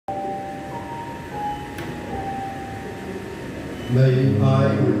May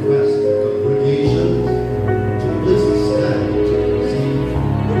I request the congregation to please stand to receive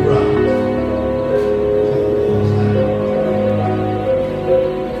the bride of the Lord's hand.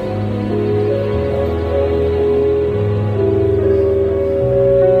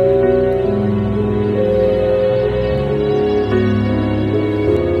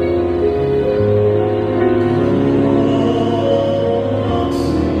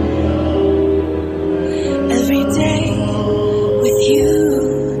 Every day with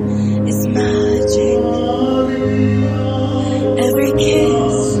you is magic. Every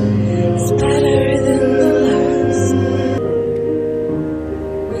kiss is better than the last.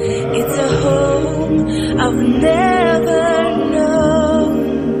 It's a home I've never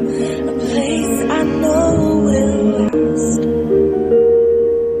known, a place I know will last.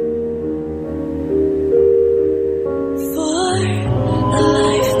 For a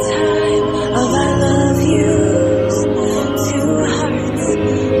lifetime of I love yous, two hearts,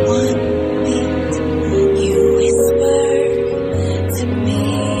 one beat. You whisper to me,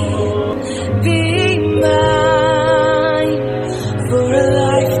 be mine. For a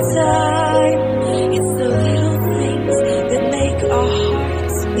lifetime, it's the little things that make our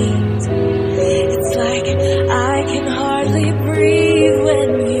hearts meet. It's like I can hardly breathe when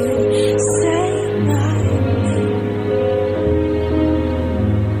you say my name.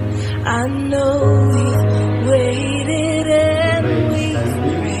 I know we've waited and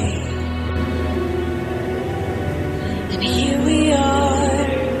we've prayed, and here we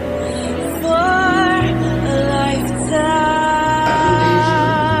are for a lifetime.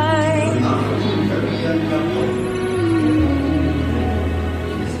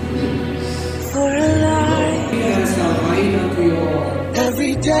 For a life,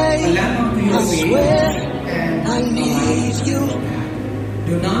 every day I swear I need you.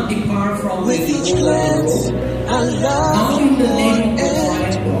 Do not depart from With each glance, I love Now you in the more name of and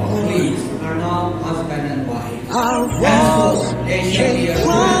Christ, more. please are not husband and wife. Our walls came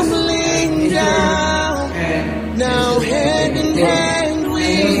crumbling down. And Now hand in hand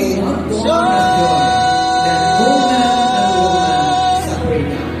we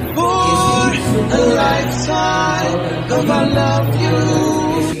for a lifetime of I love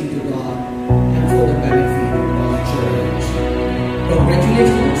you. to God and for the benefit of the church.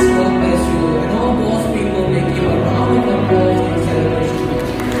 Congratulations, God bless you, and all God's people may give a round of applause in celebration.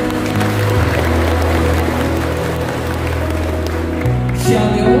 Shall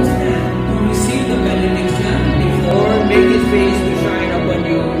we all stand to receive the benediction? The Lord make his face to shine upon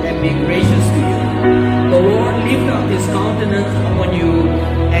you and be gracious to you. The Lord lift up his countenance upon you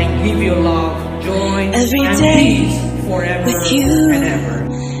and give you love, joy, Every and day peace forever with you and ever.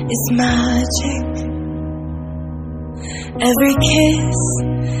 is magic. Every kiss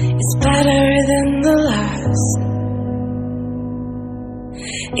is better than the last.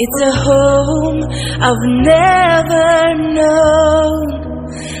 It's a home I've never known,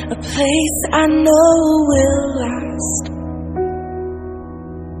 a place I know will last.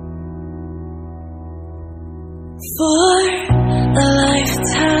 For a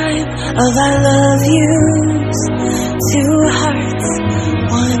lifetime of I love yous, two hearts,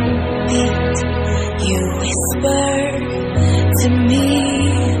 one beat. You whisper to me,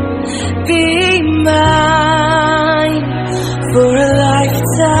 be mine. For a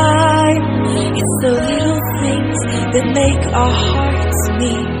lifetime, it's the little things that make our hearts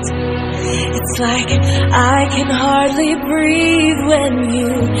meet. It's like I can hardly breathe when you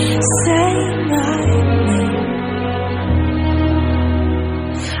say my name.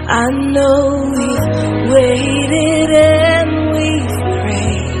 I know we've waited and we've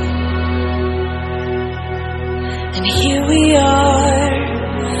prayed, and here we are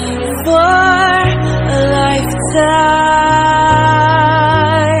for a lifetime.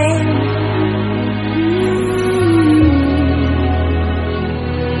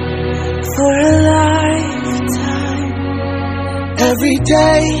 For a lifetime. Every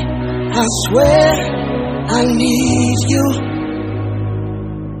day I swear I need you.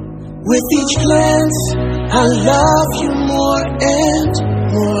 With each glance, I love you more and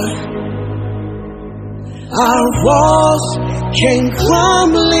more. Our walls came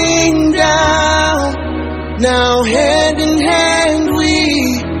crumbling down. Now hand in hand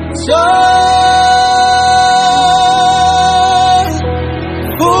we soar.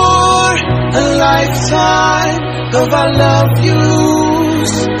 For a lifetime of I love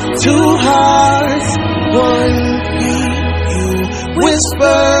yous, two hearts, one beat. You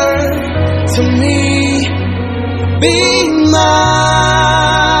whisper to me, be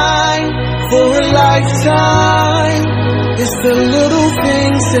mine. For a lifetime, it's the little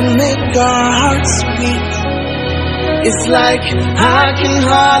things that make our hearts beat. It's like I can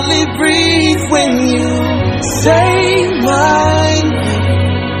hardly breathe when you say my name.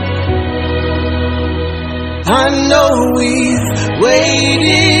 I know we've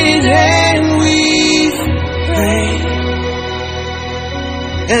waited and we've prayed,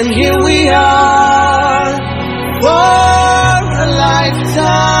 and here we are for a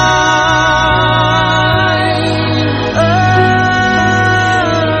lifetime.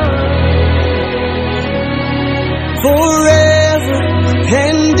 Forever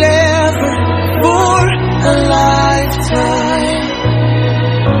and ever for a lifetime.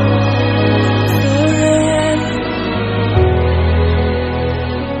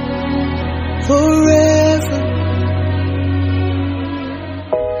 Forever.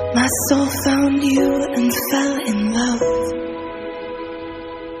 My soul found you and fell in love.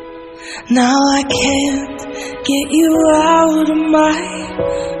 Now I can't get you out of my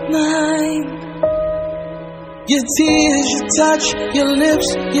mind. Your tears, your touch, your lips,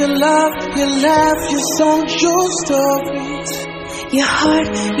 your love, your laugh, your songs, your stories. Your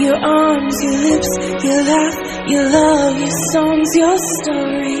heart, your arms, your lips, your laugh, your love, your songs, your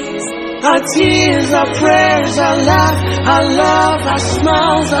stories. Our tears, our prayers, our laugh, our love, our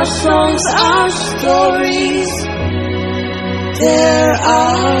smiles, our songs, our stories. They're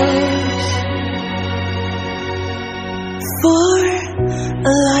ours for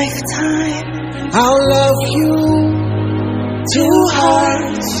a lifetime. I'll love you, two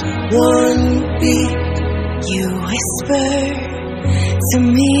hearts, one beat. You whisper to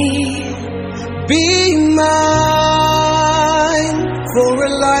me, be mine for a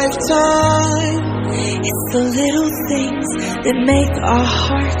lifetime. It's the little things that make our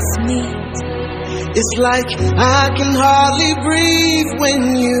hearts meet. It's like I can hardly breathe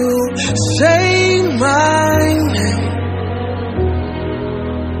when you say my name.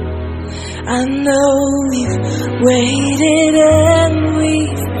 I know we've waited and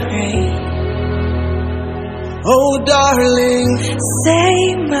we've prayed. Oh darling,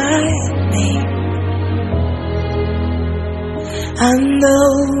 say my name. I know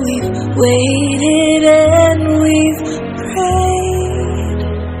we've waited and we've prayed,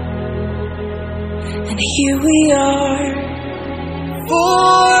 and here we are